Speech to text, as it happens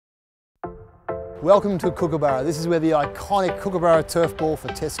Welcome to Kookaburra. This is where the iconic Kookaburra turf ball for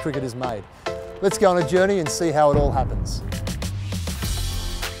Test cricket is made. Let's go on a journey and see how it all happens.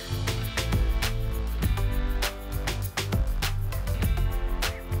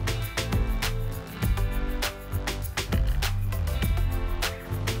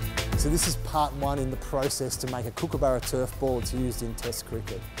 So this is part one in the process to make a Kookaburra turf ball that's used in Test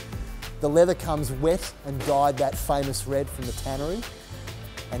cricket. The leather comes wet and dyed that famous red from the tannery,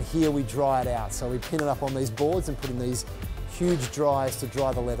 and here we dry it out. So we pin it up on these boards and put in these huge dryers to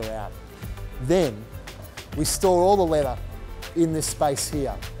dry the leather out. Then we store all the leather in this space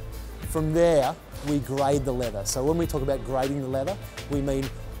here. From there, we grade the leather. So when we talk about grading the leather, we mean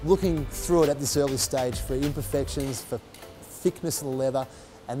looking through it at this early stage for imperfections, for thickness of the leather,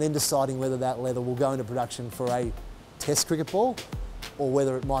 and then deciding whether that leather will go into production for a Test cricket ball or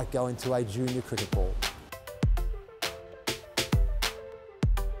whether it might go into a junior cricket ball.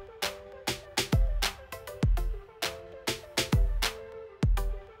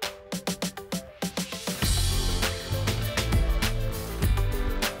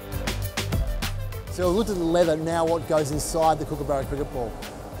 So we looked at the leather, now what goes inside the Kookaburra cricket ball.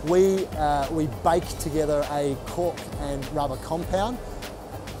 We bake together a cork and rubber compound,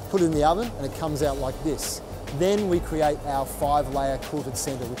 put it in the oven, and it comes out like this. Then we create our 5-layer quilted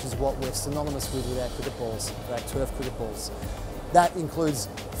centre, which is what we're synonymous with our cricket balls, our turf cricket balls. That includes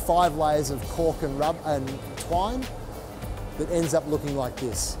 5 layers of cork and rubber and twine that ends up looking like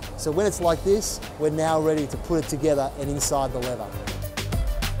this. So when it's like this, we're now ready to put it together and inside the leather.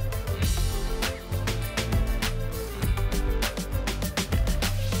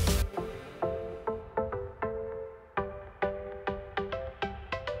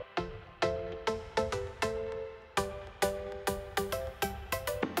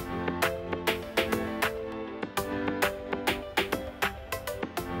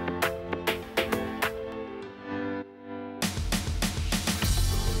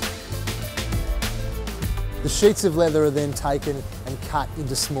 The sheets of leather are then taken and cut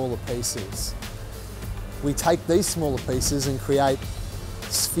into smaller pieces. We take these smaller pieces and create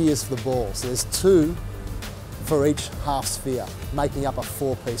spheres for the ball. So there's 2 for each half sphere, making up a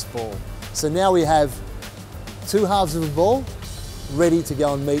 4-piece ball. So now we have 2 halves of the ball ready to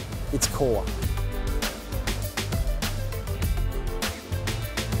go and meet its core.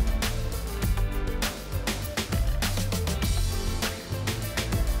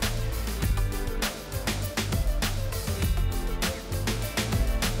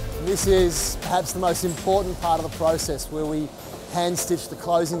 This is perhaps the most important part of the process, where we hand stitch the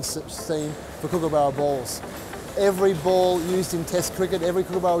closing seam for Kookaburra balls. Every ball used in Test cricket, every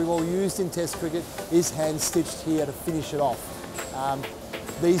Kookaburra ball used in Test cricket is hand stitched here to finish it off.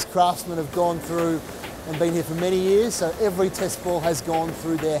 These craftsmen have gone through and been here for many years, so every Test ball has gone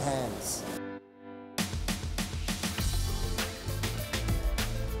through their hands.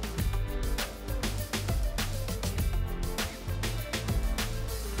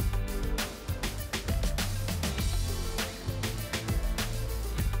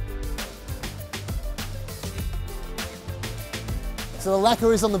 So the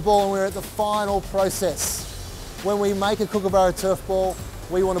lacquer is on the ball and we're at the final process. When we make a Kookaburra turf ball,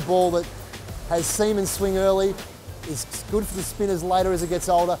 we want a ball that has seam and swing early, is good for the spinners later as it gets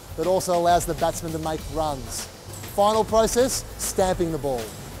older, but also allows the batsman to make runs. Final process, stamping the ball.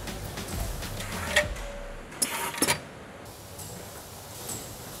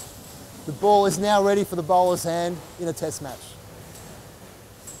 The ball is now ready for the bowler's hand in a Test match.